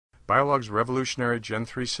Biolog's revolutionary Gen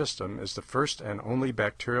 3 system is the first and only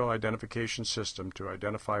bacterial identification system to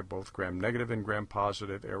identify both gram-negative and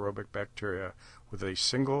gram-positive aerobic bacteria with a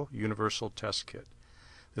single universal test kit.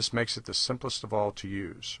 This makes it the simplest of all to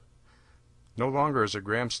use. No longer is a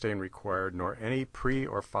gram stain required, nor any pre-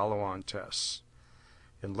 or follow-on tests.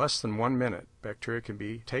 In less than 1 minute, bacteria can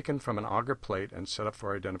be taken from an agar plate and set up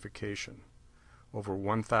for identification. Over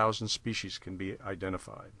 1,000 species can be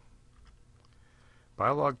identified.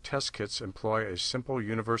 Biolog test kits employ a simple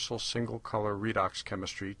universal single-color redox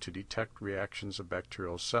chemistry to detect reactions of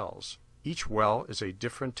bacterial cells. Each well is a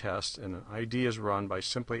different test, and an ID is run by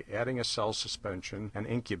simply adding a cell suspension and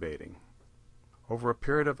incubating. Over a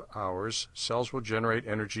period of hours, cells will generate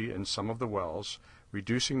energy in some of the wells,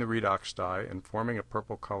 reducing the redox dye and forming a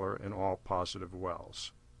purple color in all positive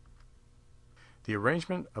wells. The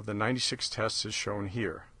arrangement of the 96 tests is shown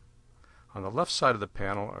here. On the left side of the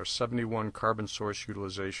panel are 71 carbon source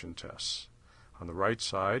utilization tests. On the right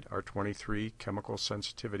side are 23 chemical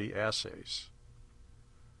sensitivity assays.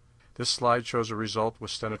 This slide shows a result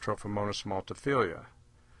with Stenotrophomonas multifila.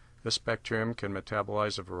 This bacterium can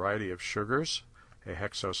metabolize a variety of sugars, a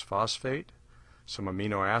hexose phosphate, some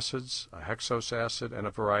amino acids, a hexose acid, and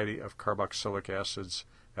a variety of carboxylic acids,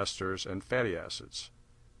 esters, and fatty acids.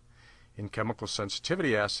 In chemical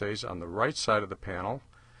sensitivity assays on the right side of the panel,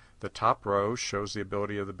 the top row shows the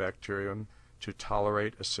ability of the bacterium to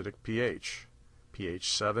tolerate acidic pH, pH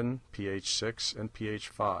 7, pH 6, and pH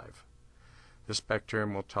 5. This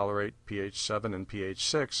bacterium will tolerate pH 7 and pH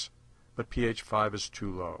 6, but pH 5 is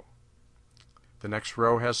too low. The next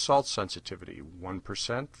row has salt sensitivity, 1%,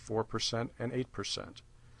 4%, and 8%.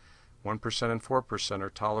 1% and 4% are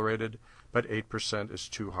tolerated, but 8% is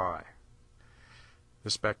too high.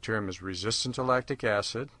 This bacterium is resistant to lactic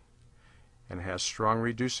acid and has strong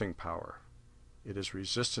reducing power. It is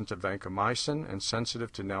resistant to vancomycin and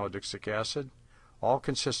sensitive to nalidixic acid, all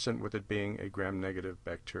consistent with it being a gram-negative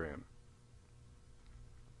bacterium.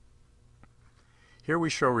 Here we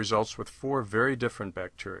show results with 4 very different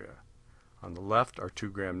bacteria. On the left are 2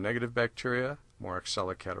 gram-negative bacteria,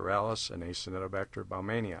 Moraxella cataralis and Acinetobacter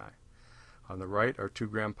baumannii. On the right are 2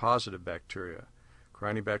 gram-positive bacteria,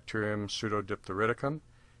 Corynebacterium pseudodiphtheriticum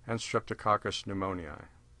and Streptococcus pneumoniae.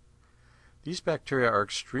 These bacteria are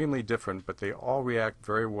extremely different, but they all react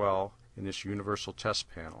very well in this universal test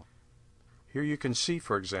panel. Here you can see,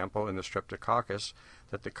 for example, in the Streptococcus,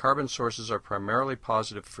 that the carbon sources are primarily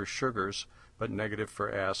positive for sugars, but negative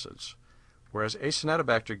for acids, whereas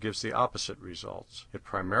Acinetobacter gives the opposite results. It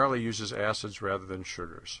primarily uses acids rather than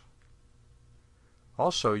sugars.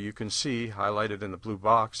 Also, you can see, highlighted in the blue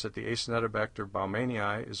box, that the Acinetobacter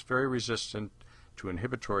baumannii is very resistant to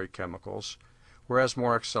inhibitory chemicals, whereas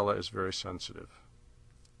Moraxella is very sensitive.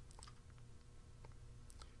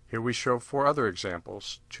 Here we show 4 other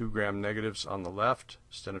examples, 2 gram-negatives on the left,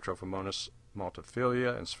 Stenotrophomonas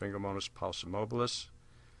multifila and Sphingomonas palsamobile,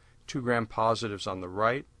 2 gram-positives on the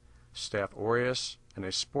right, Staph aureus, and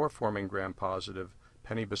a spore-forming gram-positive,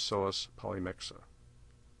 Pennibacillus polymixa.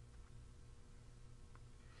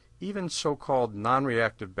 Even so-called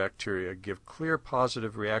non-reactive bacteria give clear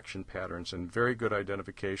positive reaction patterns and very good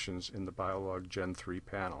identifications in the Biolog Gen 3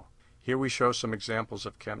 panel. Here we show some examples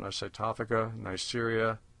of Campnocytophaga,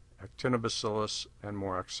 Neisseria, Actinobacillus, and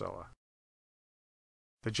Moraxella.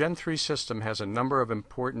 The Gen 3 system has a number of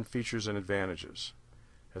important features and advantages.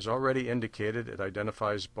 As already indicated, it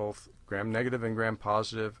identifies both gram-negative and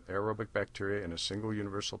gram-positive aerobic bacteria in a single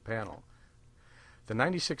universal panel. The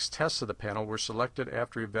 96 tests of the panel were selected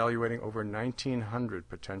after evaluating over 1,900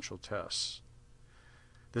 potential tests.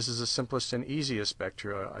 This is the simplest and easiest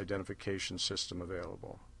bacterial identification system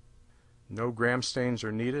available. No gram stains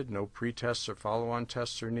are needed, no pre-tests or follow-on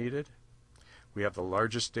tests are needed. We have the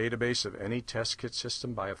largest database of any test kit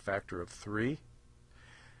system by a factor of 3.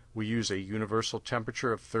 We use a universal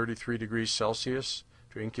temperature of 33 degrees Celsius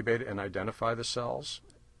to incubate and identify the cells.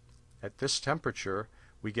 At this temperature,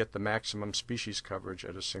 we get the maximum species coverage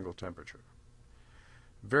at a single temperature.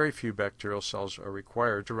 Very few bacterial cells are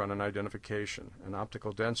required to run an identification. An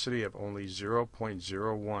optical density of only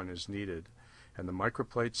 0.01 is needed, and the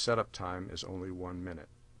microplate setup time is only 1 minute.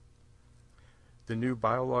 The new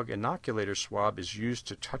Biolog inoculator swab is used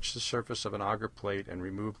to touch the surface of an agar plate and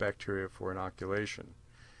remove bacteria for inoculation.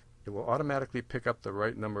 It will automatically pick up the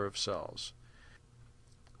right number of cells.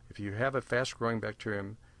 If you have a fast-growing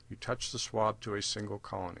bacterium, you touch the swab to a single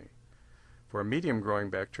colony. For a medium-growing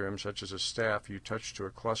bacterium, such as a staph, you touch to a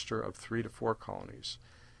cluster of 3 to 4 colonies.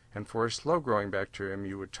 And for a slow-growing bacterium,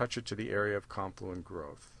 you would touch it to the area of confluent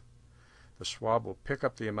growth. The swab will pick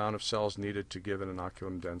up the amount of cells needed to give an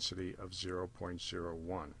inoculum density of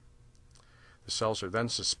 0.01. The cells are then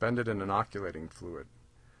suspended in inoculating fluid.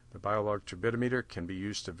 The Biolog turbidimeter can be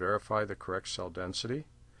used to verify the correct cell density.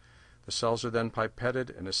 The cells are then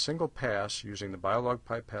pipetted in a single pass using the Biolog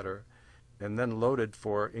pipetter and then loaded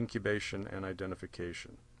for incubation and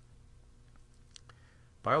identification.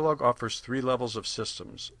 Biolog offers 3 levels of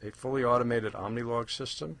systems: a fully automated OmniLog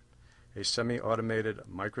system, a semi-automated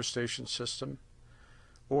microstation system,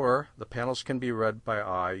 or the panels can be read by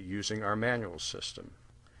eye using our manual system.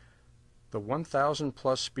 The 1,000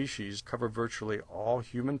 plus species cover virtually all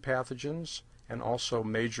human pathogens and also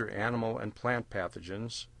major animal and plant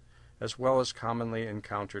pathogens, as well as commonly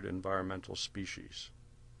encountered environmental species.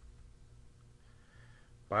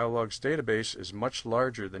 Biolog's database is much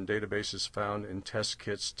larger than databases found in test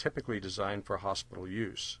kits typically designed for hospital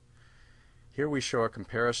use. Here we show a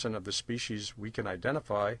comparison of the species we can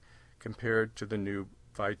identify compared to the new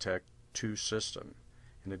Vitek 2 system.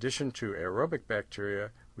 In addition to aerobic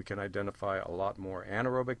bacteria, we can identify a lot more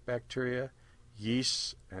anaerobic bacteria,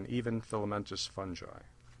 yeasts, and even filamentous fungi.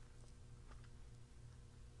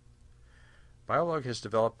 Biolog has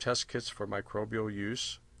developed test kits for microbial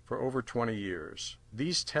use for over 20 years.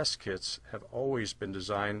 These test kits have always been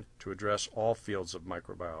designed to address all fields of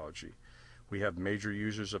microbiology. We have major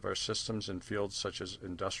users of our systems in fields such as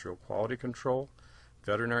industrial quality control,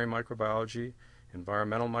 veterinary microbiology,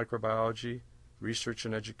 environmental microbiology, research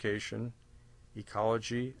and education,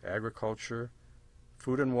 ecology, agriculture,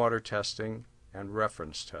 food and water testing, and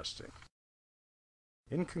reference testing.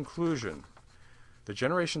 In conclusion, the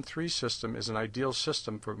Generation 3 system is an ideal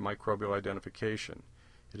system for microbial identification.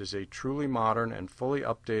 It is a truly modern and fully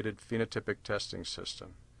updated phenotypic testing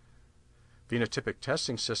system. Phenotypic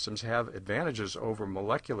testing systems have advantages over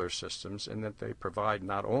molecular systems in that they provide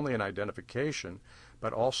not only an identification,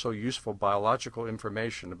 but also useful biological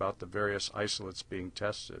information about the various isolates being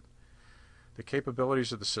tested. The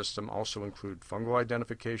capabilities of the system also include fungal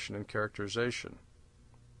identification and characterization.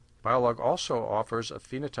 Biolog also offers a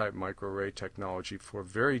phenotype microarray technology for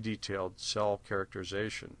very detailed cell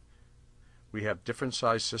characterization. We have different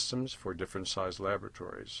size systems for different size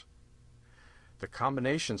laboratories. The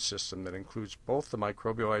combination system that includes both the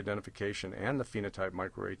microbial identification and the phenotype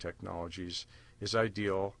microarray technologies is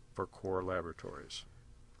ideal for core laboratories.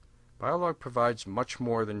 Biolog provides much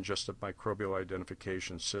more than just a microbial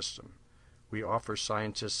identification system. We offer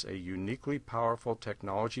scientists a uniquely powerful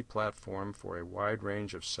technology platform for a wide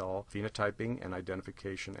range of cell phenotyping and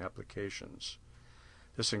identification applications.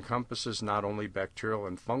 This encompasses not only bacterial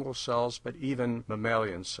and fungal cells, but even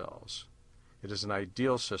mammalian cells. It is an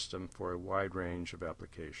ideal system for a wide range of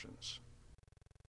applications.